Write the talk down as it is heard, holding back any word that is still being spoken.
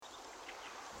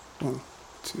1,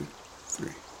 2, 3,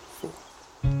 4.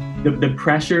 The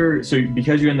pressure, so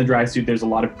because you're in the dry suit, there's a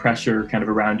lot of pressure kind of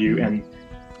around you, and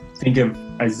think of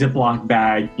a Ziploc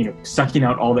bag, sucking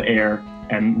out all the air,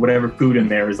 and whatever food in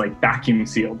there is like vacuum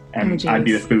sealed, and I'd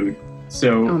be the food.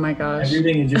 So oh my gosh,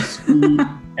 everything is just squeezed,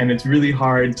 and it's really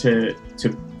hard to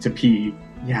pee.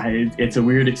 Yeah, it's a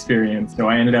weird experience. So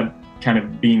I ended up kind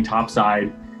of being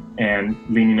topside and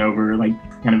leaning over, like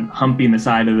kind of humping the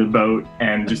side of the boat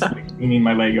and just like, leaning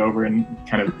my leg over and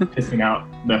kind of pissing out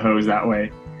the hose that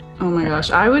way. Oh my gosh.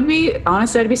 I'd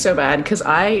be so bad because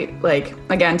I, like,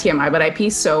 again, TMI, but I pee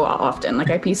so often.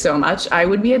 Like, I pee so much. I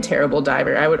would be a terrible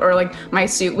diver. Or like my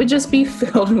suit would just be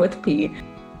filled with pee.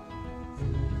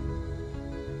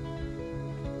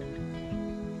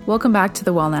 Welcome back to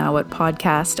the Well Now What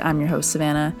podcast. I'm your host,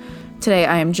 Savannah. Today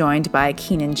I am joined by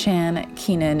Keenan Chan.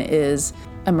 Keenan is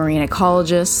a marine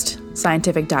ecologist,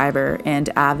 scientific diver, and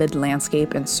avid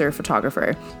landscape and surf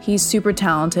photographer. He's super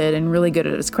talented and really good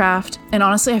at his craft. And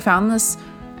honestly, I found this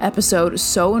episode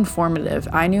so informative.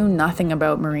 I knew nothing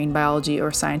about marine biology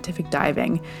or scientific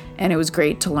diving, and it was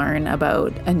great to learn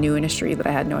about a new industry that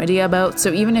I had no idea about.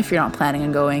 So even if you're not planning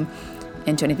on going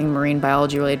into anything marine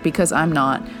biology related, because I'm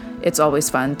not, it's always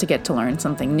fun to get to learn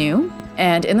something new.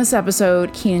 And in this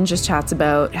episode, Keenan just chats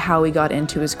about how he got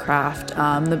into his craft,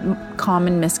 the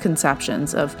common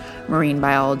misconceptions of marine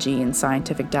biology and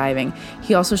scientific diving.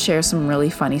 He also shares some really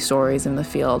funny stories in the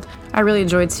field. I really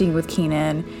enjoyed speaking with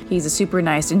Keenan. He's a super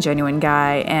nice and genuine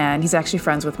guy, and he's actually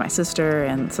friends with my sister,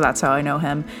 and so that's how I know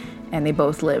him. And they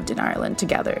both lived in Ireland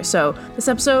together. So this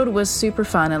episode was super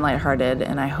fun and lighthearted,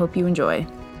 and I hope you enjoy.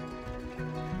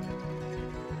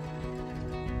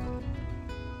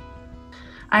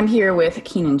 I'm here with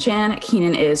Keenan Chan.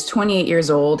 Keenan is 28 years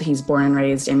old. He's born and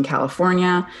raised in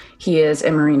California. He is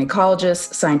a marine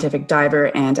ecologist, scientific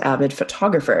diver, and avid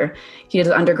photographer. He did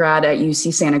undergrad at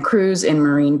UC Santa Cruz in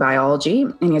marine biology,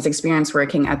 and he has experience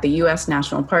working at the U.S.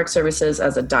 National Park Services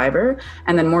as a diver.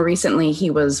 And then more recently, he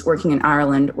was working in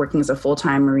Ireland, working as a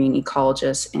full-time marine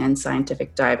ecologist and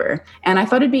scientific diver. And I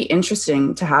thought it'd be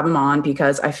interesting to have him on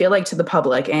because I feel like to the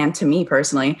public and to me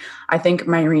personally, I think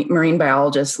marine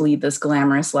biologists lead this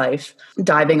glamorous life,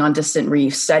 diving on distant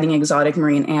reefs, studying exotic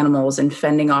marine animals, and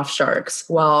fending off sharks.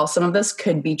 While some of this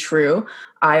could be true,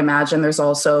 I imagine there's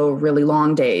also really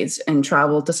long days and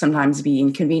travel to sometimes be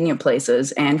inconvenient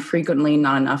places and frequently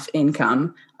not enough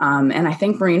income. And I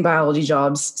think marine biology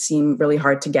jobs seem really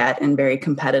hard to get and very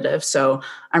competitive. So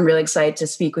I'm really excited to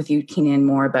speak with you, Keenan,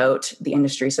 more about the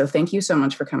industry. So thank you so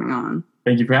much for coming on.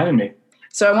 Thank you for having me.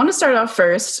 So I want to start off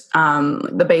first,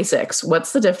 the basics.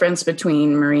 What's the difference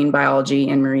between marine biology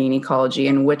and marine ecology,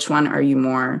 and which one are you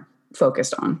more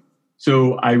focused on?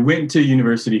 So I went to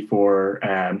university for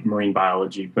marine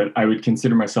biology, but I would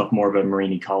consider myself more of a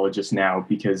marine ecologist now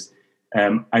because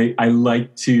I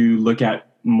like to look at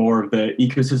more of the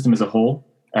ecosystem as a whole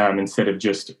instead of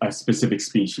just a specific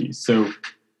species. So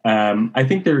I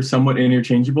think they're somewhat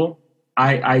interchangeable.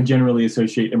 I generally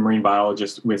associate a marine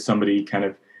biologist with somebody kind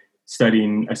of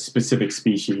studying a specific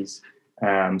species.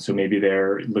 So maybe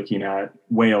they're looking at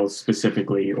whales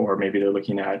specifically, or maybe they're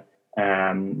looking at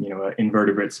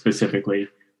invertebrates specifically,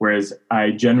 whereas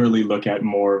I generally look at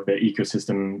more of the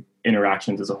ecosystem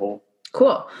interactions as a whole.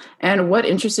 Cool. And what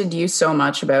interested you so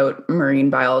much about marine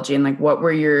biology, and like what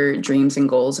were your dreams and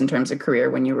goals in terms of career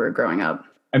when you were growing up?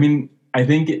 I mean, I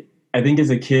think as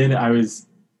a kid, I was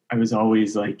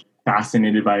always like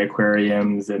fascinated by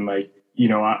aquariums, and like,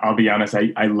 I'll be honest,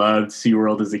 I loved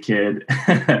SeaWorld as a kid.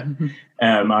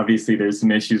 Obviously there's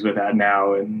some issues with that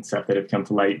now and stuff that have come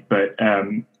to light, but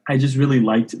I just really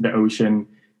liked the ocean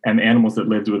and the animals that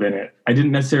lived within it.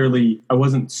 I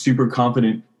wasn't super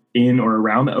confident in or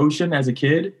around the ocean as a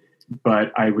kid,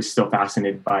 but I was still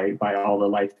fascinated by all the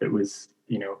life that was,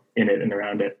 in it and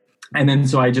around it. And then,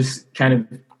 so I just kind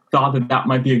of thought that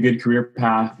might be a good career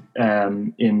path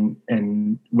and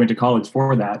went to college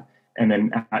for that. And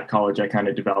then at college, I kind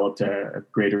of developed a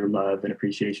greater love and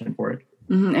appreciation for it.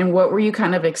 Mm-hmm. And what were you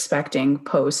kind of expecting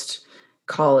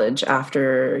post-college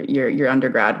after your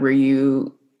undergrad? Were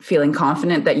you feeling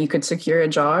confident that you could secure a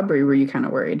job, or were you kind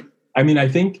of worried? I mean, I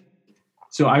think,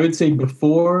 so I would say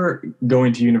before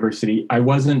going to university, I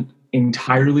wasn't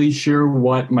entirely sure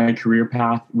what my career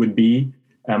path would be.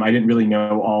 I didn't really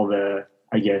know all the,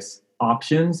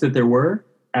 options that there were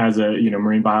as a,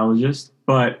 marine biologist.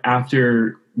 But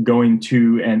after going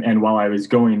to, and while I was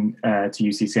going to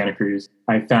UC Santa Cruz,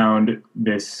 I found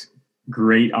this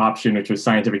great option, which was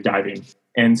scientific diving.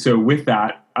 And so with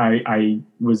that, I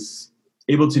was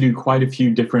able to do quite a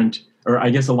few different, or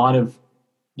a lot of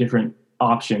different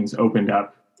options opened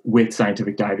up with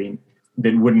scientific diving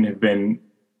that wouldn't have been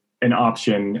an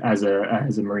option as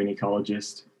a marine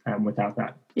ecologist without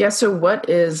that. Yeah. So what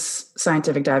is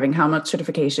scientific diving? How much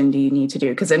certification do you need to do?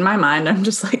 Because in my mind, I'm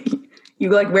just like, you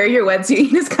like wear your wetsuit,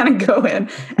 you just kind of go in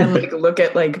and like look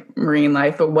at like marine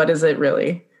life, but what is it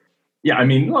really? Yeah, I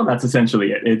mean, well, that's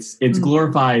essentially it. It's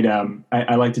glorified.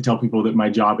 I like to tell people that my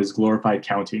job is glorified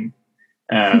counting.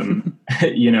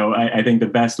 I think the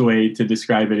best way to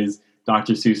describe it is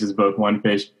Dr. Seuss's book, One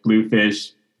Fish, Blue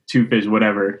Fish, Two Fish,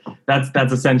 whatever.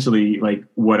 That's essentially like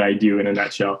what I do in a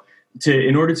nutshell.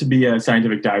 In order to be a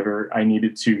scientific diver, I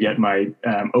needed to get my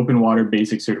open water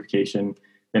basic certification,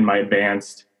 then my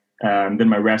advanced, then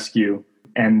my rescue.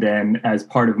 And then as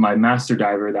part of my master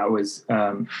diver, that was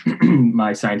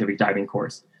my scientific diving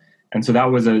course. And so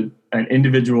that was an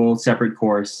individual separate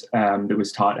course that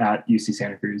was taught at UC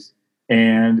Santa Cruz.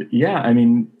 And yeah, I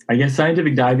mean, I guess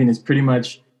scientific diving is pretty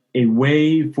much a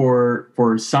way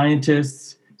for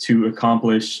scientists to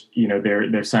accomplish,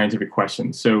 their scientific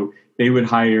questions. So they would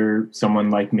hire someone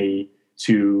like me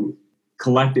to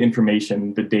collect the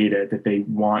information, the data that they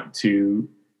want to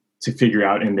figure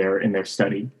out in their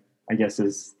study. I guess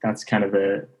that's kind of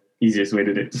the easiest way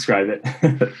to describe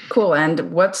it. Cool.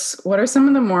 And what are some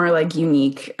of the more like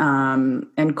unique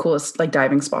and coolest like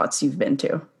diving spots you've been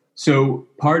to? So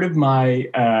part of my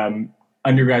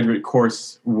undergraduate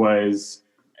course was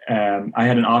I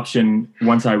had an option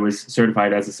once I was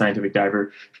certified as a scientific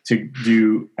diver to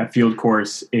do a field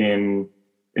course in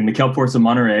the Kelp Forest of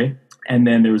Monterey. And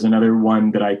then there was another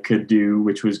one that I could do,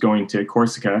 which was going to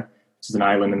Corsica, which is an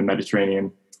island in the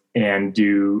Mediterranean, and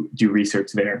do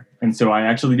research there. And so I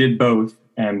actually did both,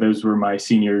 and those were my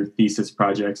senior thesis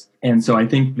projects. And so I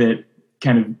think that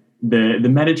kind of the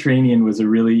Mediterranean was a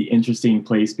really interesting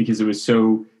place because it was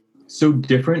so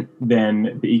different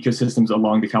than the ecosystems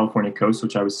along the California coast,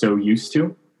 which I was so used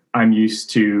to. I'm used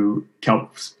to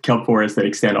kelp forests that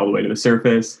extend all the way to the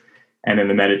surface. And in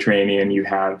the Mediterranean, you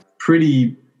have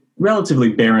relatively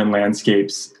barren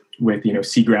landscapes with,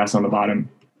 seagrass on the bottom.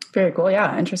 Very cool.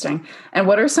 Yeah. Interesting. And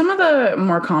what are some of the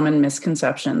more common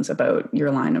misconceptions about your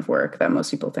line of work that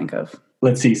most people think of?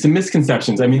 Let's see. Some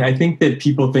misconceptions. I mean, I think that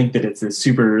people think that it's a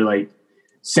super like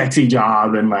sexy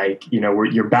job and like,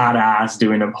 you're badass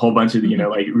doing a whole bunch of,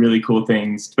 like really cool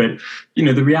things. But,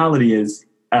 the reality is,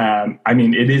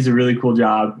 it is a really cool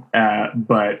job,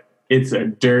 but it's a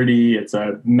dirty, it's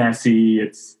a messy,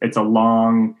 it's a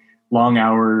long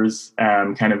hours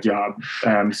kind of job.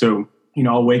 So,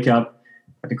 I'll wake up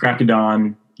at the crack of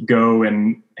dawn, go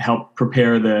and help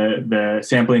prepare the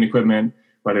sampling equipment,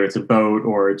 whether it's a boat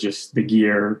or just the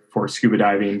gear for scuba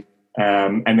diving.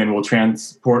 And then we'll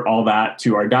transport all that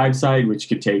to our dive site, which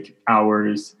could take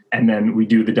hours. And then we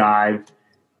do the dive.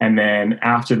 And then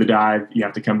after the dive, you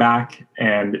have to come back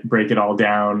and break it all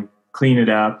down, clean it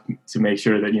up to make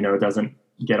sure that, it doesn't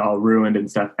get all ruined and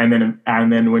stuff. And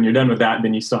then when you're done with that,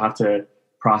 then you still have to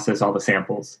process all the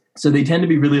samples. So they tend to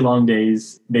be really long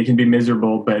days. They can be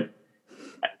miserable, but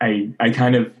I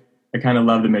kind of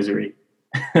love the misery.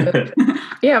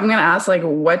 Yeah, I'm going to ask, like,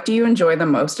 what do you enjoy the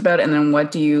most about it? And then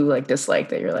what do you like dislike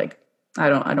that you're like, I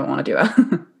don't want to do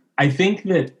that? I think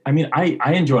that,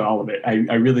 I enjoy all of it.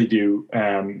 I really do.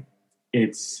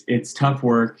 It's tough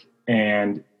work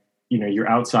and, you're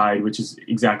outside, which is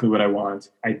exactly what I want.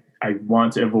 I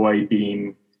want to avoid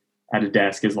being at a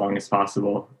desk as long as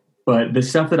possible. But the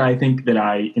stuff that I think that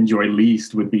I enjoy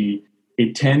least would be,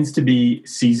 it tends to be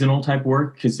seasonal type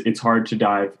work because it's hard to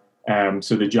dive.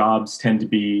 So the jobs tend to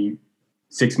be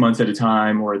 6 months at a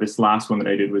time, or this last one that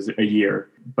I did was a year.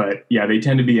 But yeah, they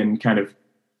tend to be in kind of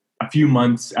a few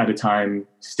months at a time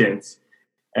stints.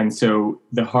 And so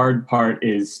the hard part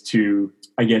is to,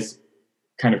 I guess,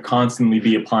 kind of constantly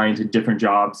be applying to different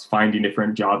jobs, finding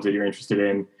different jobs that you're interested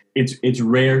in. It's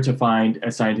rare to find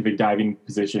a scientific diving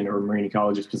position or a marine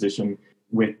ecologist position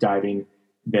with diving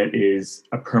that is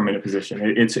a permanent position.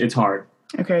 It's hard.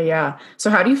 Okay, yeah. So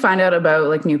how do you find out about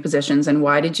like new positions, and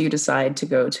why did you decide to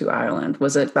go to Ireland?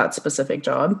 Was it that specific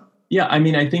job? Yeah,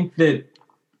 I think that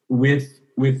with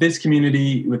this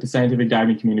community, with the scientific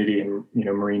diving community and,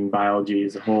 marine biology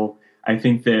as a whole, I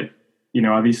think that,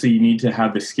 obviously you need to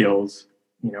have the skills,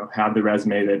 have the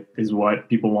resume that is what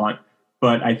people want.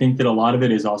 But I think that a lot of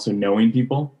it is also knowing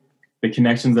people. The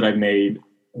connections that I've made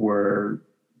were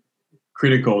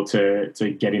critical to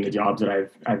getting the jobs that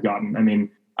I've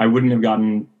gotten. I wouldn't have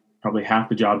gotten probably half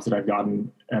the jobs that I've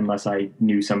gotten unless I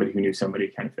knew somebody who knew somebody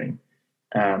kind of thing.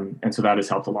 And so that has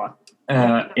helped a lot.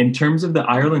 In terms of the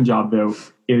Ireland job, though,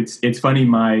 it's funny.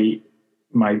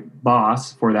 My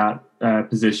boss for that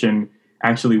position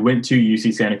actually went to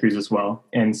UC Santa Cruz as well.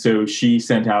 And so she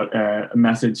sent out a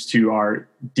message to our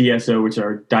DSO, which is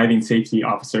our diving safety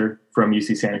officer from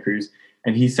UC Santa Cruz,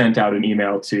 and he sent out an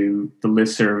email to the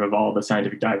listserv of all the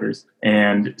scientific divers.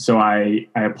 And so I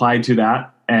applied to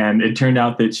that, and it turned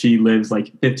out that she lives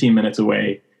like 15 minutes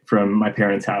away from my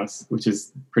parents' house, which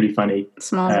is pretty funny.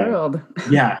 Small world.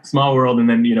 Yeah, small world. And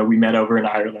then, we met over in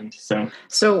Ireland.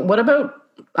 So what about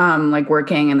like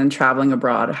working and then traveling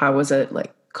abroad? How was it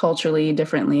like culturally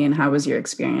differently, and how was your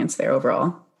experience there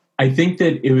overall? I think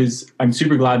that I'm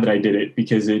super glad that I did it,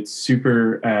 because it's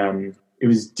it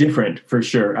was different for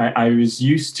sure. I was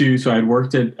used to, so I had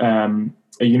worked at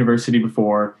a university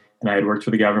before, and I had worked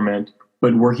for the government,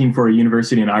 but working for a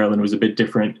university in Ireland was a bit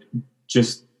different,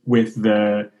 just with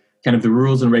the kind of the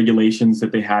rules and regulations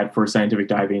that they had for scientific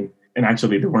diving. And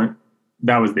actually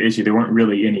that was the issue. There weren't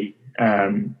really any.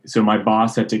 So my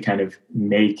boss had to kind of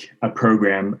make a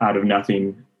program out of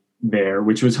nothing there,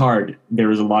 which was hard. There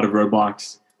was a lot of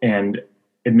roadblocks, and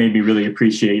it made me really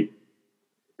appreciate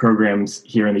programs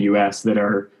here in the US that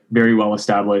are very well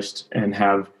established and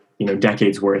have,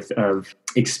 decades worth of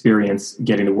experience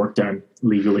getting the work done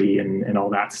legally and all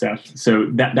that stuff. So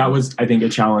that was, I think, a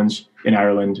challenge in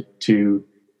Ireland, to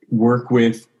work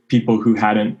with people who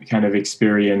hadn't kind of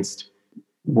experienced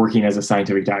working as a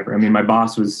scientific diver. I mean, my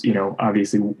boss was,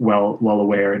 obviously well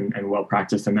aware and well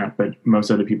practiced in that, but most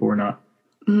other people were not.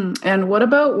 And what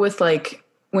about with like,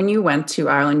 when you went to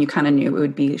Ireland, you kind of knew it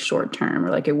would be short term, or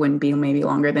like it wouldn't be maybe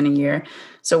longer than a year.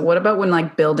 So what about when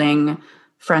like building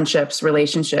friendships,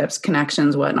 relationships,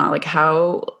 connections, whatnot? Like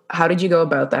how did you go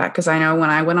about that? Because I know when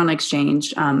I went on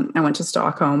exchange, I went to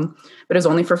Stockholm, but it was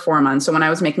only for 4 months. So when I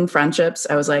was making friendships,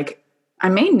 I was like, I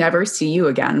may never see you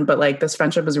again, but like this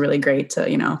friendship was really great to,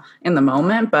 in the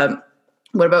moment. But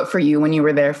what about for you when you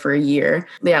were there for a year?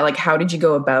 Yeah, like how did you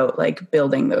go about like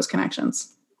building those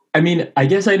connections? I mean, I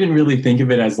guess I didn't really think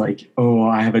of it as like, oh,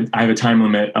 I have a time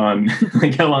limit on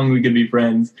like how long we could be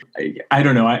friends. I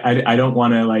don't know. I don't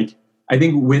want to like, I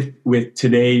think with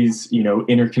today's,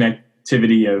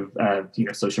 interconnectivity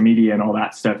of, social media and all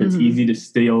that stuff, it's easy to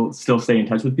still stay in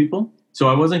touch with people. So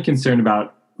I wasn't concerned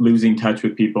about losing touch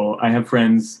with people. I have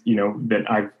friends, that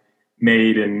I've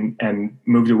made and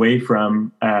moved away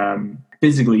from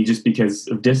physically just because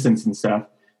of distance and stuff.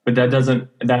 But that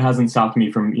hasn't stopped me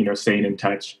from, staying in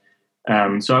touch.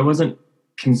 So I wasn't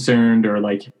concerned or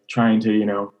like trying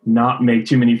to, not make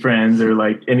too many friends or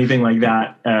like anything like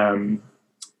that.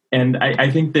 And I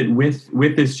think that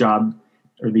with this job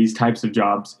or these types of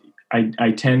jobs,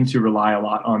 I tend to rely a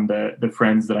lot on the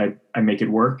friends that I make at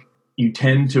work. You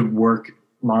tend to work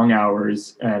long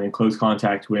hours and in close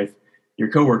contact with your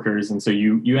coworkers. And so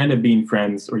you end up being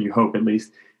friends, or you hope at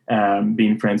least,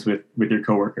 being friends with your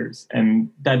coworkers.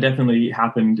 And that definitely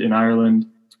happened in Ireland.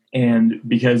 And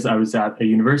because I was at a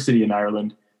university in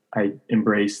Ireland, I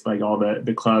embraced like all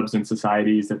the clubs and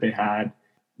societies that they had,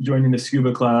 joining the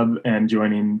scuba club and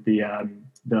joining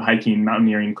the hiking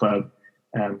mountaineering club,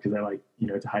 because I like,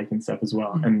 to hike and stuff as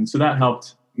well. And so that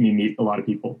helped me meet a lot of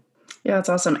people. Yeah, that's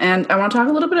awesome. And I want to talk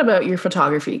a little bit about your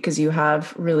photography, because you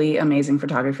have really amazing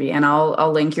photography, and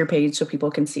I'll link your page so people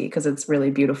can see, because it's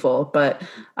really beautiful. But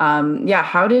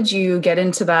how did you get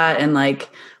into that? And like,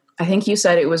 I think you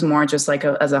said it was more just like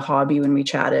as a hobby when we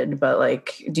chatted, but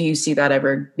like, do you see that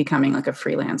ever becoming like a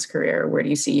freelance career? Where do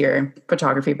you see your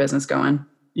photography business going?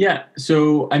 Yeah.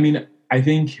 So, I mean, I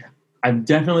think I've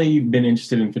definitely been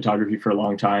interested in photography for a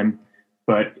long time,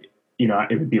 but,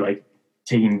 it would be like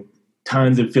taking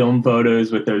tons of film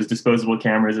photos with those disposable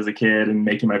cameras as a kid and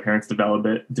making my parents develop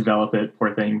it.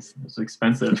 Poor things. It was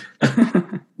expensive.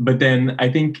 But then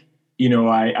I think,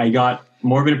 I got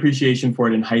more of an appreciation for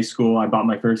it in high school. I bought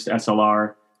my first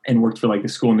SLR and worked for like the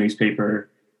school newspaper.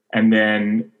 And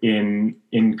then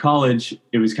in college,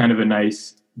 it was kind of a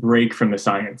nice break from the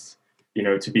science,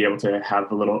 to be able to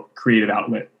have a little creative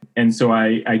outlet. And so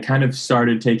I kind of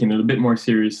started taking it a bit more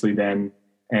seriously then,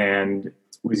 and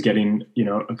was getting,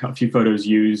 a few photos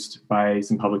used by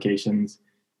some publications,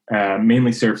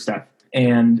 mainly surf stuff.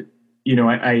 And,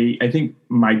 I think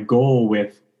my goal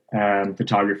with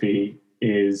photography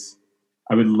is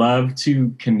I would love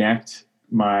to connect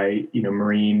my,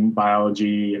 marine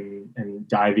biology and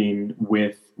diving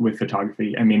with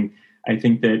photography. I mean, I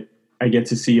think that I get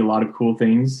to see a lot of cool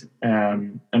things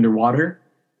underwater,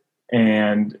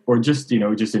 or just,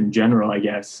 just in general, I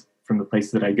guess, from the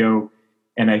places that I go.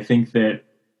 And I think that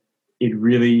it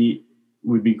really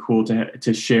would be cool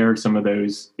to share some of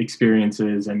those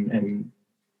experiences and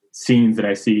scenes that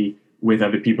I see with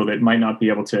other people that might not be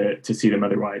able to see them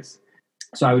otherwise.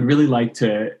 So I would really like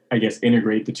to, I guess,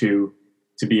 integrate the two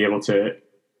to be able to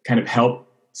kind of help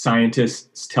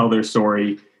scientists tell their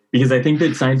story, because I think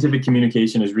that scientific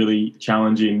communication is really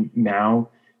challenging now.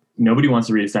 Nobody wants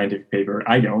to read a scientific paper.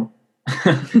 I don't.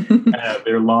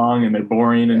 They're long and they're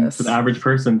boring. And Yes. for the average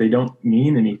person, they don't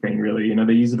mean anything really. You know,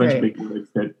 they use a bunch of Right. big words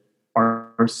that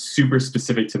are super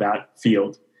specific to that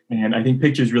field. And I think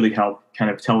pictures really help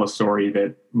kind of tell a story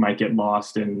that might get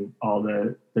lost in all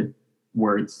the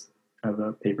words of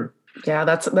a paper. Yeah,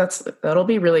 that'll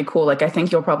be really cool. Like, I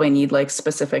think you'll probably need like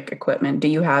specific equipment. Do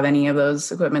you have any of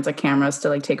those equipments, like cameras, to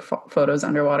like take photos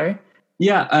underwater?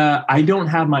 Yeah, I don't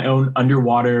have my own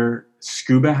underwater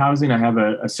scuba housing. I have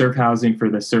a surf housing for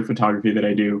the surf photography that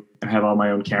I do. I have all my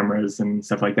own cameras and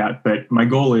stuff like that. But my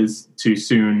goal is to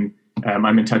soon,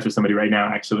 I'm in touch with somebody right now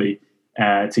actually,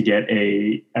 to get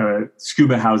a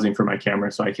scuba housing for my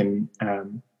camera so I can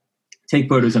take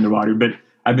photos underwater. But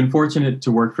I've been fortunate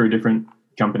to work for different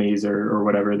companies or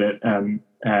whatever that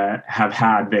have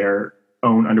had their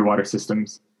own underwater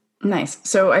systems. Nice.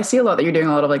 So I see a lot that you're doing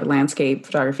a lot of like landscape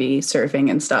photography,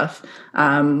 surfing and stuff.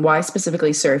 Why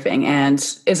specifically surfing? And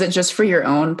is it just for your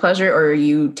own pleasure, or are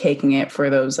you taking it for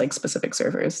those like specific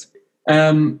surfers?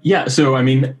 Yeah. So, I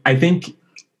mean, I think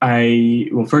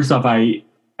first off, I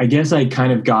guess I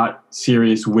kind of got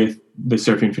serious with the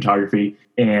surfing photography,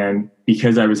 and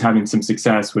because I was having some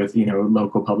success with,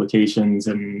 local publications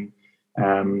and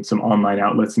some online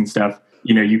outlets and stuff,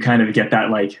 you kind of get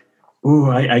that like,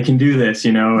 ooh, I can do this,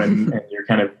 and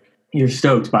you're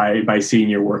stoked by seeing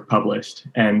your work published.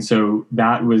 And so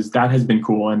that has been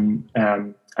cool. And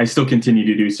I still continue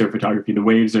to do surf photography. The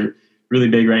waves are really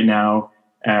big right now,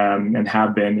 and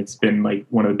have been. It's been like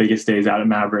one of the biggest days out at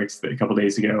Mavericks a couple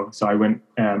days ago. So I went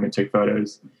and took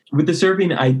photos. With the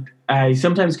surfing, I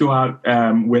sometimes go out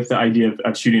with the idea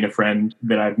of shooting a friend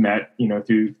that I've met,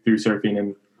 through surfing,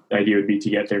 and the idea would be to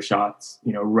get their shots,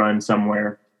 run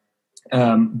somewhere.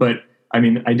 But I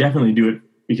mean, I definitely do it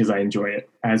because I enjoy it.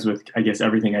 As with, I guess,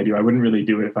 everything I do, I wouldn't really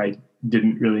do it if I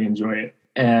didn't really enjoy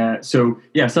it. So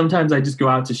yeah, sometimes I just go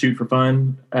out to shoot for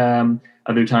fun.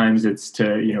 Other times it's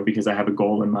to, because I have a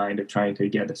goal in mind of trying to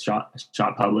get a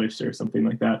shot published or something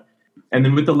like that. And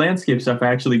then with the landscape stuff, I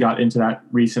actually got into that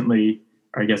recently,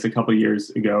 or I guess a couple of years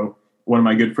ago. One of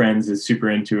my good friends is super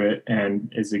into it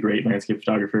and is a great landscape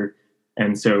photographer.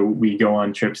 And so we go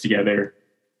on trips together.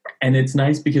 And it's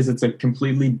nice because it's a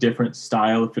completely different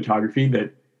style of photography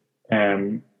that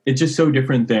it's just so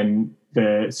different than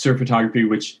the surf photography,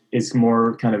 which is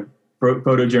more kind of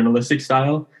photojournalistic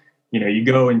style. You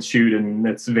go and shoot and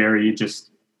it's very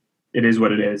just, it is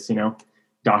what it is,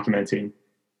 documenting.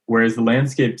 Whereas the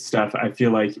landscape stuff, I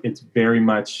feel like it's very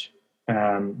much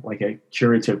like a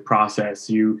curative process.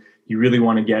 You really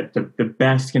want to get the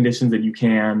best conditions that you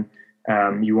can.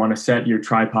 You want to set your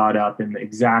tripod up in the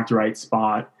exact right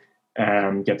spot,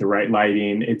 get the right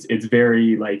lighting. It's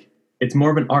very like, it's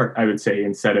more of an art, I would say,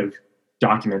 instead of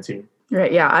documenting.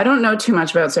 Right. Yeah. I don't know too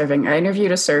much about surfing. I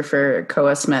interviewed a surfer,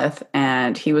 Koa Smith,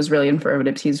 and he was really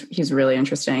informative. He's really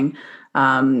interesting.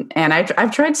 And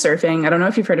I've tried surfing. I don't know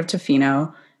if you've heard of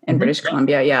Tofino in British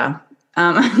Columbia. Yeah.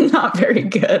 I'm not very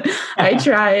good. I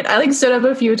tried. I like stood up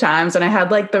a few times, and I had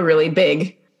like the really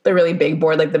big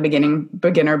board, like the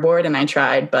beginner board, and I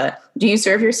tried. But do you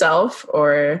surf yourself,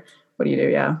 or what do you do?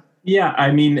 Yeah. Yeah,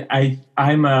 I mean, I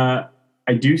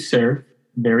do surf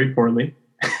very poorly.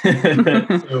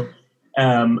 So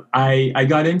I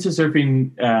got into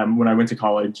surfing when I went to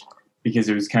college because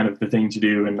it was kind of the thing to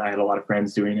do, and I had a lot of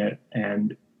friends doing it,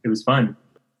 and it was fun.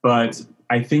 But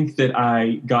I think that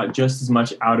I got just as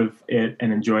much out of it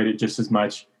and enjoyed it just as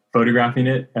much photographing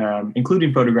it,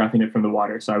 including photographing it from the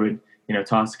water. So I would,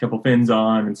 toss a couple fins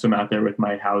on and swim out there with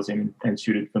my housing and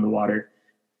shoot it from the water.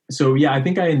 So yeah, I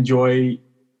think I enjoy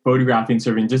photographing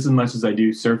surfing just as much as I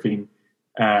do surfing,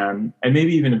 and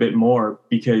maybe even a bit more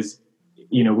because,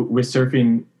 with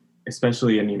surfing,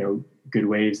 especially in, good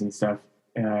waves and stuff,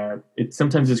 it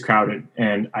sometimes is crowded,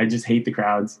 and I just hate the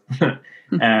crowds.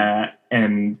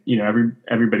 And,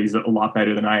 everybody's a lot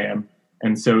better than I am.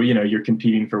 And so, you're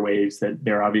competing for waves that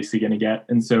they're obviously going to get.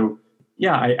 And so,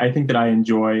 yeah, I think that I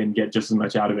enjoy and get just as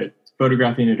much out of it,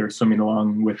 photographing it or swimming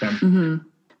along with them. Mm-hmm.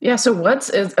 Yeah. So what's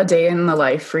a day in the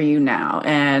life for you now,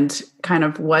 and kind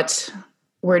of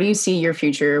where do you see your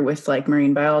future with like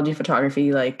marine biology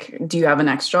photography? Like, do you have a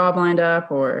next job lined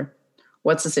up, or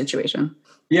what's the situation?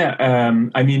 Yeah.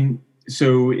 I mean,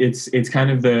 so it's kind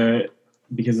of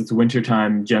because it's winter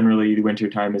time, generally the winter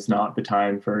time is not the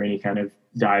time for any kind of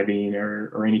diving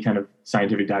or any kind of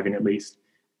scientific diving, at least.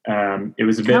 It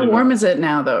was a bit. How warm is it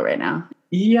now though, right now?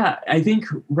 Yeah, I think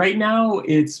right now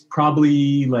it's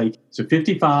probably like, so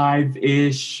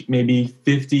 55-ish, maybe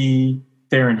 50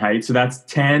 Fahrenheit. So that's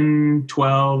 10,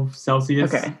 12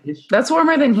 Celsius. Okay. That's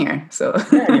warmer than here. So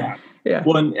yeah. Yeah.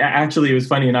 Well, and actually it was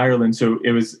funny in Ireland. So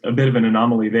it was a bit of an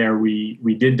anomaly there.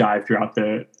 We did dive throughout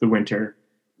the winter,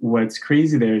 what's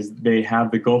crazy there is they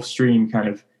have the Gulf Stream kind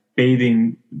of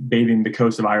bathing the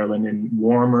coast of Ireland in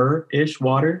warmer-ish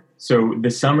water. So the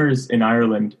summers in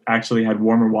Ireland actually had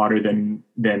warmer water than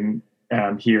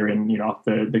here in, off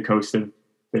the coast of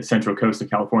the central coast of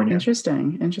California.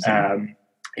 Interesting.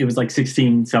 It was like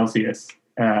 16 Celsius.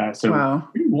 So wow.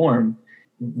 Pretty warm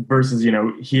versus,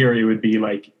 here it would be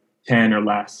like 10 or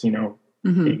less,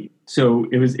 8. So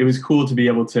it was cool to be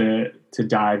able to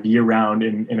dive year round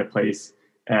in a place.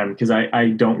 Because I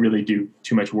don't really do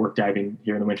too much work diving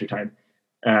here in the wintertime.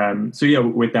 So yeah,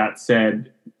 with that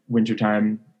said,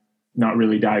 wintertime, not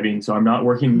really diving. So I'm not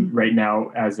working right now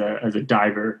as a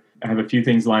diver. I have a few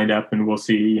things lined up and we'll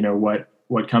see,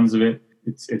 what comes of it.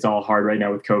 It's all hard right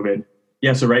now with COVID.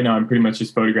 Yeah. So right now I'm pretty much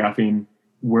just photographing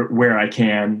where I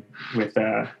can with,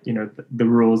 the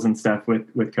rules and stuff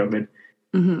with COVID.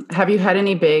 Mm-hmm. Have you had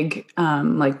any big,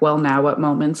 now what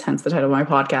moments, hence the title of my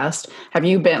podcast? Have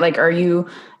you been are you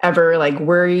ever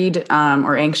worried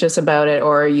or anxious about it,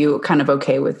 or are you kind of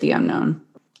okay with the unknown?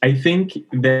 I think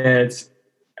that,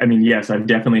 yes, I've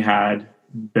definitely had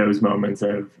those moments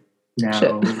of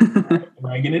now, what am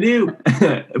I going to do?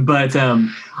 But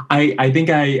I think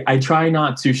I try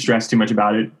not to stress too much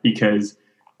about it because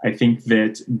I think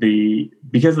that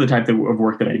because of the type of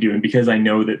work that I do, and because I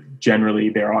know that generally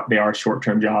they are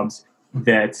short-term jobs,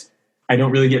 that I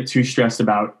don't really get too stressed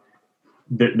about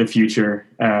the future.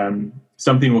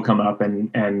 Something will come up,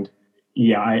 and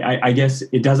I guess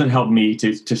it doesn't help me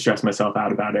to stress myself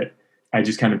out about it. I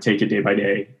just kind of take it day by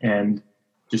day and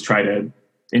just try to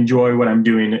enjoy what I'm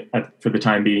doing for the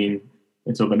time being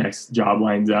until the next job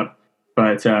lines up.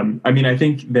 But I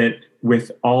think that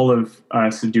with all of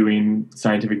us doing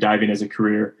scientific diving as a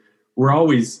career, we're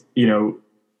always,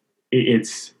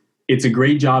 it's a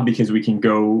great job because we can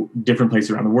go different places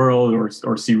around the world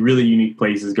or see really unique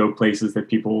places, go places that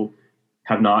people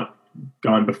have not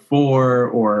gone before,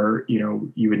 or,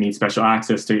 you would need special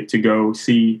access to go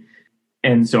see.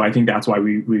 And so I think that's why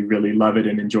we really love it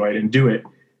and enjoy it and do it.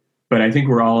 But I think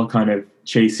we're all kind of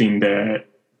chasing the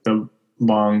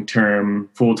long-term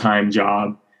full-time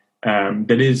job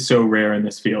that is so rare in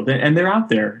this field, and they're out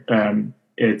there.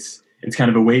 It's kind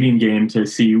of a waiting game to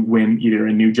see when either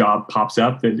a new job pops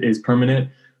up that is permanent,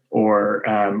 or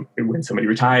when somebody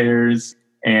retires.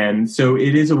 And so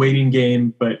it is a waiting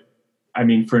game. But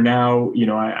for now,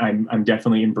 I'm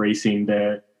definitely embracing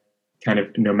the kind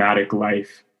of nomadic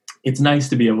life. It's nice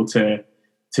to be able to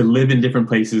live in different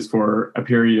places for a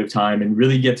period of time and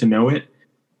really get to know it,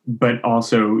 but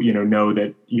also, know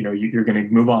that, you're going to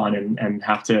move on and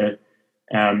have to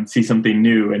see something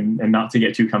new and not to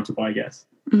get too comfortable, I guess.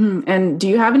 Mm-hmm. And do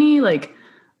you have any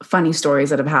funny stories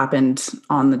that have happened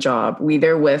on the job,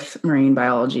 either with marine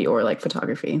biology or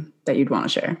photography, that you'd want to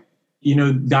share?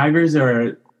 Divers are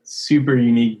a super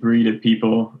unique breed of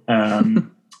people.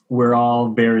 We're all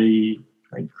very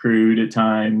crude at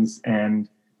times. And,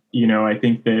 I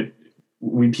think that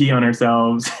we pee on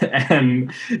ourselves,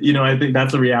 and I think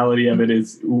that's the reality of it.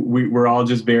 Is we're all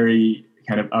just very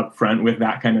kind of upfront with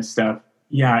that kind of stuff.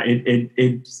 Yeah,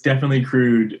 it's definitely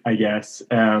crude, I guess.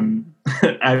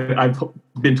 I've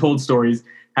been told stories,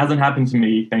 hasn't happened to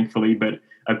me, thankfully, but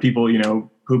of people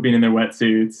pooping in their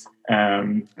wetsuits.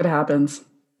 It happens.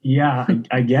 Yeah,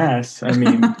 I guess.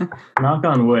 Knock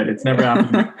on wood, it's never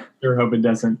happened. I sure hope it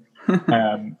doesn't.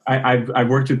 I've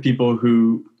worked with people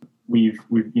who we've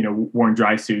worn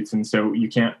dry suits, and so you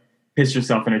can't piss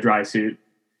yourself in a dry suit,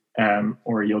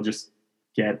 or you'll just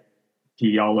get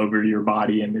pee all over your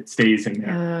body and it stays in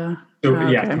there. So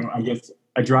I guess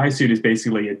a dry suit is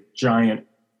basically a giant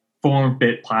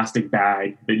form-fit plastic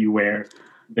bag that you wear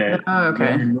that you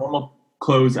wear your normal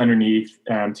clothes underneath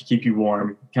to keep you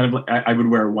warm. Kind of like I would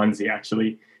wear a onesie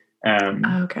actually.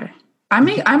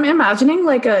 I'm imagining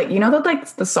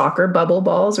that the soccer bubble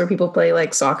balls where people play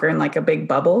soccer in a big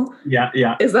bubble.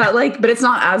 Yeah. Is that but it's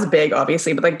not as big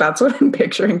obviously, but that's what I'm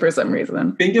picturing for some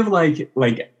reason. Think of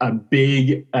a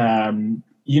big,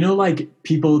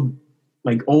 people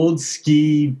old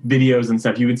ski videos and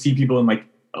stuff. You would see people in a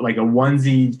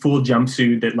onesie full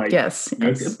jumpsuit that yes.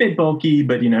 It's a bit bulky,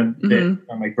 but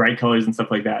that, bright colors and stuff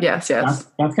like that. Yes. That's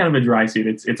kind of a dry suit.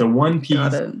 It's a one piece.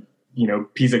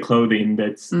 Piece of clothing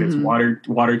that's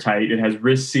watertight. It has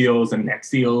wrist seals and neck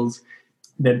seals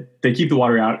that they keep the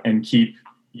water out and keep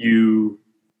you.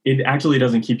 It actually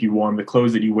doesn't keep you warm. The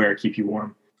clothes that you wear keep you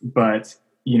warm, but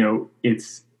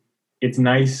it's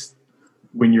nice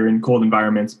when you're in cold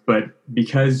environments. But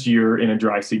because you're in a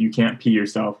dry suit, you can't pee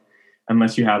yourself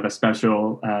unless you have a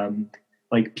special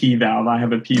pee valve. I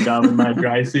have a pee valve in my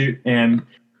dry suit, and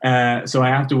so I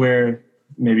have to wear.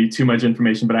 Maybe too much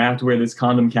information, but I have to wear this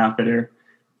condom catheter,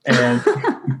 and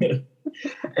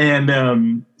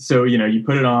And so, you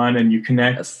put it on and you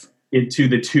connect it to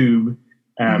the tube.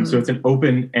 So it's an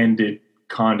open-ended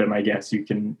condom, I guess you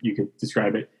could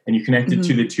describe it. And you connect it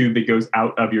to the tube that goes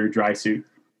out of your dry suit.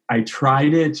 I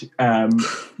tried it.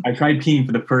 I tried peeing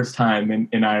for the first time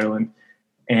in Ireland.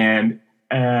 And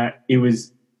it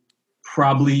was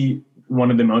probably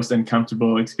one of the most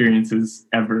uncomfortable experiences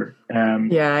ever.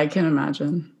 Yeah, I can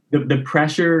imagine. The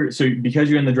pressure, so because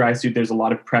you're in the dry suit, there's a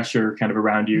lot of pressure kind of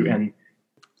around you. And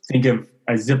think of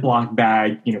a Ziploc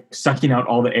bag, sucking out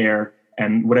all the air,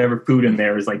 and whatever food in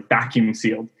there is like vacuum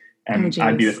sealed. And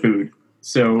I'd be the food.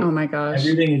 So oh my gosh,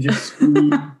 everything is just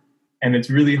screwed, and it's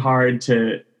really hard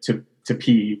to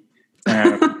pee.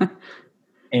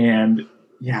 And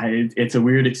yeah, it's a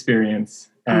weird experience.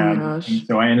 Oh my gosh. And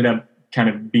so I ended up kind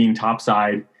of being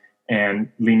topside and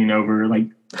leaning over, like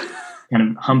kind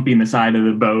of humping the side of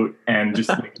the boat and just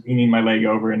like leaning my leg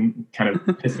over and kind of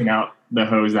pissing out the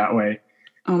hose that way.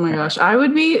 Oh my gosh.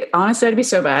 I'd be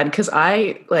so bad because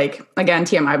I again,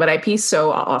 TMI, but I pee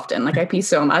so often. Like I pee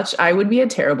so much. I would be a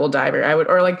terrible diver.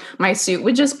 Or my suit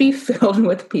would just be filled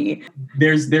with pee.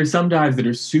 There's some dives that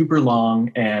are super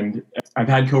long, and I've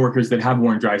had coworkers that have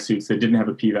worn dry suits that didn't have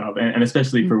a pee valve, and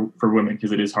especially for women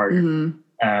because it is harder.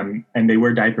 And they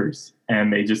wear diapers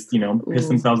and they just, piss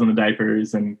themselves in the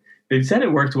diapers, and they've said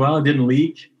it worked well. It didn't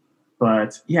leak,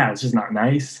 but yeah, it's just not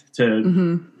nice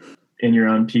to in your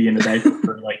own pee in a diaper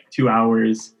for like 2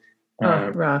 hours.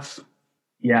 Rough.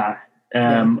 Yeah.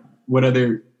 What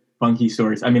other funky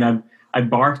stories? I mean, I've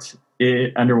barfed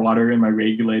it underwater in my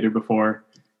regulator before.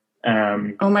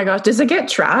 Oh my gosh. Does it get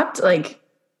trapped?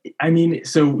 I mean,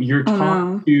 so you're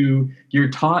taught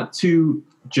to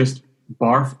just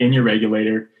barf in your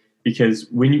regulator, because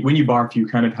when you barf, you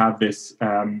kind of have this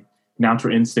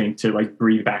natural instinct to like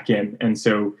breathe back in. And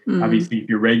so obviously if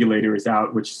your regulator is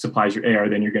out, which supplies your air,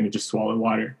 then you're going to just swallow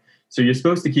water. So you're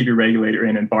supposed to keep your regulator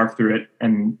in and barf through it,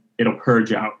 and it'll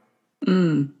purge out.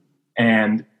 And,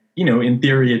 in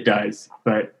theory it does,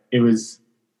 but it was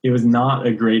not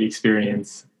a great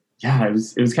experience. Yeah, it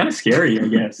was kind of scary, I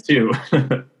guess, too.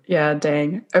 Yeah,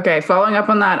 dang. Okay, following up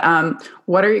on that,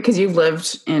 because you've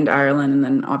lived in Ireland and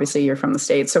then obviously you're from the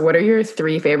States. So what are your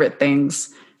 3 favorite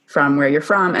things from where you're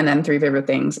from, and then 3 favorite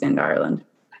things in Ireland?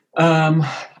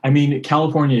 I mean,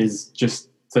 California is just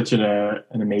such an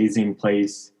amazing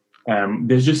place.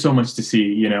 There's just so much to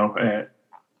see,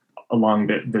 along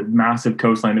the massive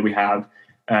coastline that we have,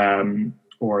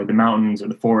 or the mountains or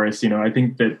the forests. I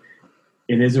think that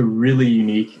it is a really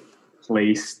unique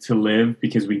place to live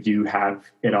because we do have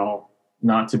it all.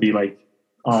 Not to be like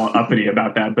all uppity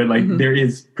about that, but like there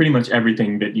is pretty much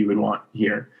everything that you would want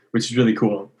here, which is really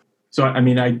cool. So, I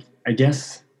mean, I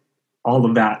guess all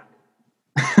of that,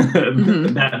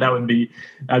 that'd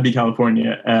be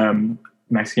California.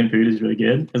 Mexican food is really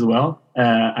good as well.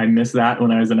 I missed that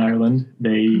when I was in Ireland.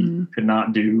 They could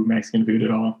not do Mexican food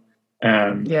at all.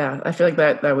 Yeah, I feel like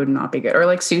that would not be good. Or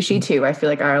like sushi too. I feel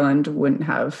like Ireland wouldn't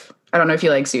have. I don't know if you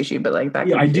like sushi, but like that.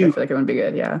 Yeah, I do. I feel like it wouldn't be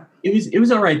good. Yeah, it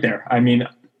was all right there. I mean,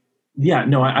 yeah,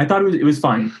 no, I thought it was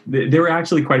fine. There were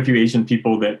actually quite a few Asian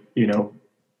people that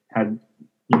had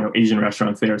Asian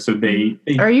restaurants there. So they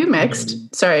are you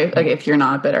mixed? Sorry, like if you're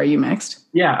not, but are you mixed?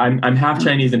 Yeah, I'm half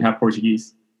Chinese and half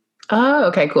Portuguese. Oh,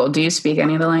 okay, cool. Do you speak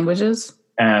any of the languages?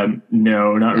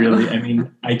 No, not really. I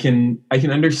mean, I can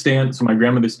understand. So my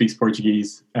grandmother speaks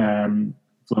Portuguese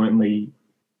fluently.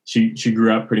 She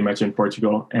grew up pretty much in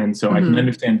Portugal, and so I can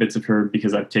understand bits of her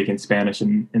because I've taken Spanish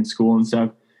in school and stuff.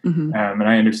 And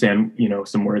I understand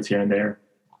some words here and there.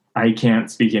 I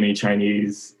can't speak any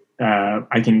Chinese.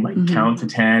 I can count to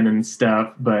 10 and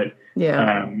stuff, but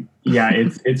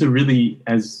it's a really,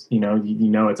 as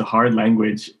it's a hard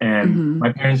language, and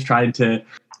my parents tried to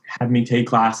have me take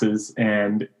classes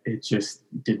and it just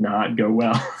did not go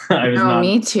well.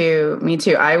 Me too.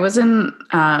 I was in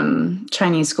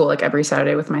Chinese school like every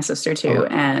Saturday with my sister too.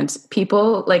 And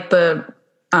people like the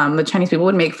Chinese people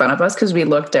would make fun of us because we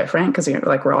look different because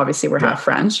we're half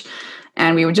French.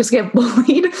 And we would just get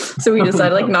bullied. So we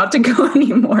decided not to go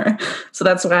anymore. So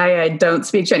that's why I don't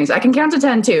speak Chinese. I can count to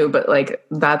 10 too, but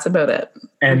that's about it.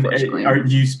 And do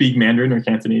you speak Mandarin or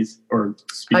Cantonese or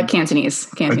Cantonese?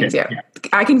 Okay, yeah.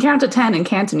 I can count to 10 in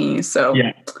Cantonese. So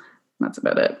that's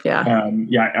about it. Yeah.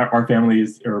 Our family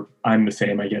is, or I'm the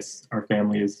same, I guess. Our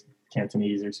family is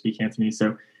Cantonese or speak Cantonese.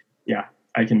 So yeah,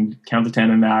 I can count to 10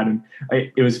 in that. And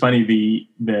it was funny, the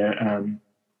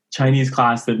Chinese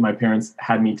class that my parents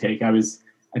had me take. I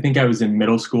think I was in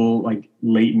middle school, like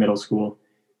late middle school,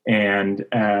 and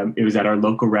it was at our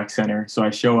local rec center. So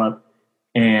I show up,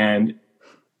 and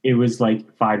it was like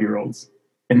 5-year-olds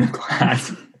in the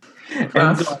class, And so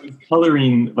I was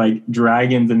coloring like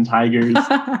dragons and tigers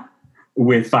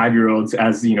with 5-year-olds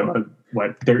as, you know, a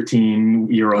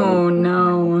 13-year-old. Oh,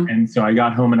 no. And so I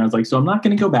got home and I was like, so I'm not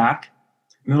going to go back.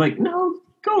 And they're like, no,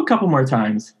 go a couple more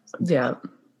times. Yeah.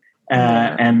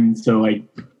 And so like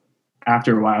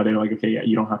after a while, they're like, okay, yeah,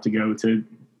 you don't have to go to,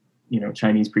 you know,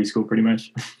 Chinese preschool pretty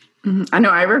much. Mm-hmm. I know.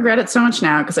 I regret it so much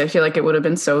now because I feel like it would have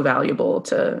been so valuable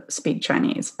to speak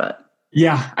Chinese, but.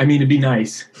 Yeah. I mean, it'd be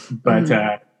nice, but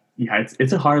yeah,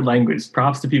 it's a hard language.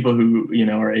 Props to people who, you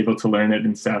know, are able to learn it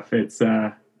and stuff. It's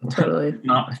totally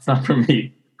it's not for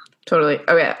me. Totally.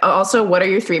 Okay. Also, what are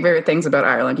your 3 favorite things about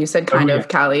Ireland? You said kind of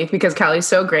Cali, because Cali's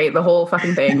so great. The whole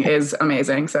fucking thing is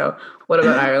amazing. So what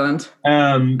about Ireland?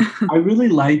 I really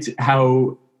liked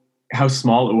how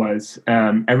small it was.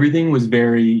 Everything was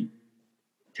very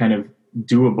kind of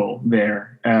doable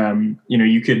there. You know,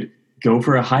 you could go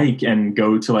for a hike and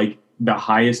go to like the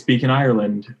highest peak in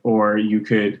Ireland, or you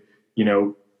could, you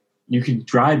know, you could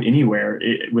drive anywhere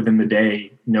within the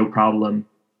day, no problem.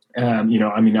 You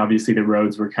know, I mean, obviously the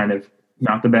roads were kind of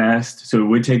not the best, so it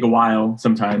would take a while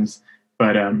sometimes,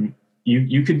 but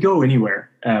you could go anywhere,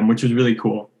 which was really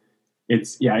cool.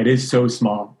 It is so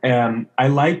small. I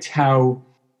liked how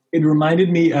it reminded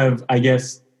me of, I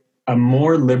guess, a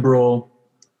more liberal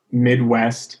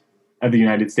Midwest of the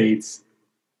United States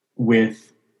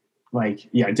with like,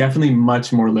 definitely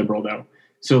much more liberal though.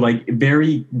 So like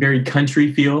very, very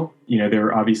country feel, you know, there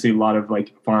were obviously a lot of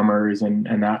like farmers and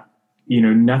that, you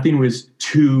know, nothing was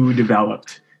too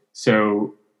developed.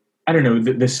 So I don't know,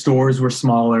 the stores were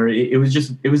smaller. It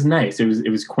was nice. It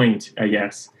was quaint, I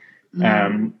guess.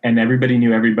 And everybody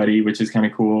knew everybody, which is kind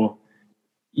of cool.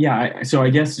 Yeah. So I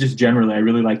guess just generally, I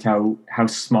really liked how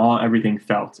small everything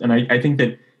felt. And I think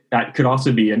that could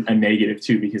also be a negative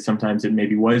too, because sometimes it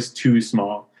maybe was too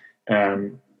small.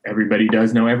 Everybody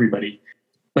does know everybody.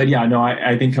 But yeah, no,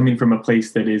 I think coming from a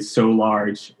place that is so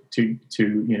large to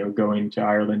you know, going to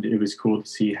Ireland, it was cool to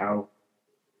see how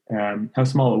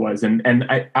small it was. And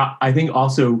I think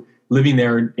also living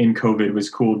there in COVID was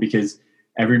cool because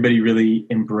everybody really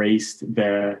embraced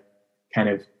the kind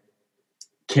of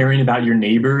caring about your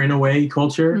neighbor in a way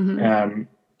culture.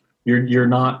 You're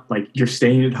not like, you're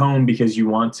staying at home because you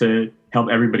want to help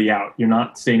everybody out. You're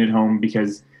not staying at home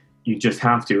because you just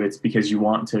have to. It's because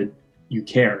you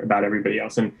care about everybody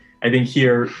else. And I think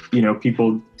here, you know,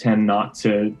 people tend not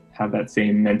to have that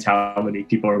same mentality.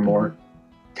 People are more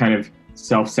kind of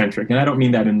self-centric. And I don't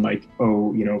mean that in like,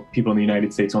 oh, you know, people in the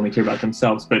United States only care about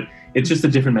themselves, but it's just a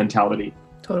different mentality.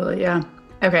 Totally. Yeah.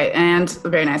 Okay. And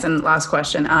very nice. And last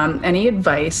question, any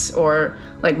advice or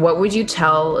like, what would you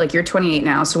tell, like you're 28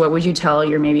 now. So what would you tell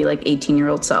your maybe like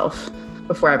 18-year-old self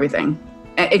before everything?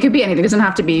 It could be anything. It doesn't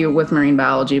have to be with marine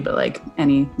biology, but like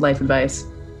any life advice.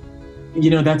 You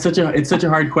know, it's such a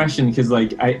hard question because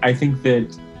like, I think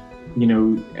that, you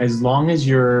know, as long as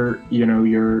you're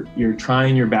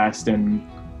trying your best and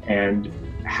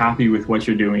happy with what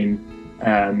you're doing,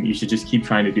 you should just keep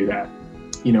trying to do that.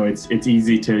 You know, it's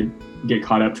easy to get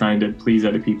caught up trying to please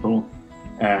other people,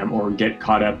 or get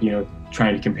caught up, you know,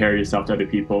 trying to compare yourself to other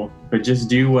people, but just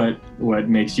do what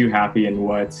makes you happy and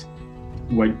what,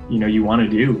 you know, you want to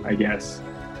do, I guess.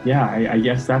 Yeah, I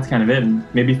guess that's kind of it. And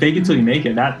maybe fake it till you make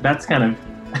it. That's kind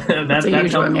of, that's a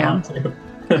huge one, yeah.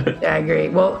 Yeah, I agree.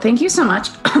 Well, thank you so much.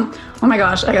 Oh my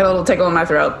gosh, I got a little tickle in my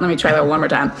throat. Let me try that one more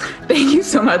time. Thank you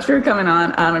so much for coming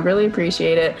on. I really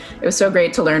appreciate it. It was so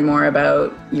great to learn more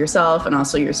about yourself and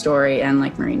also your story and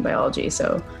like marine biology.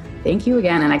 So thank you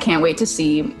again. And I can't wait to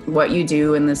see what you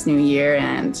do in this new year.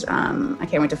 And I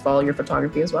can't wait to follow your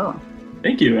photography as well.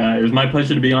 Thank you. It was my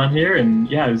pleasure to be on here. And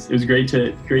yeah, it was great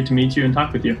to meet you and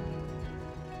talk with you.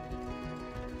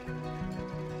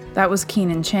 That was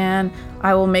Keenan Chan.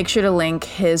 I will make sure to link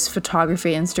his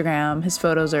photography Instagram. His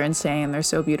photos are insane. They're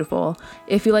so beautiful.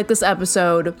 If you like this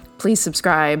episode, please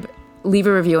subscribe. Leave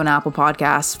a review on Apple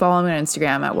Podcasts. Follow me on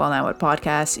Instagram at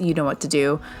WellNowWhatPodcast. You know what to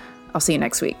do. I'll see you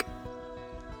next week.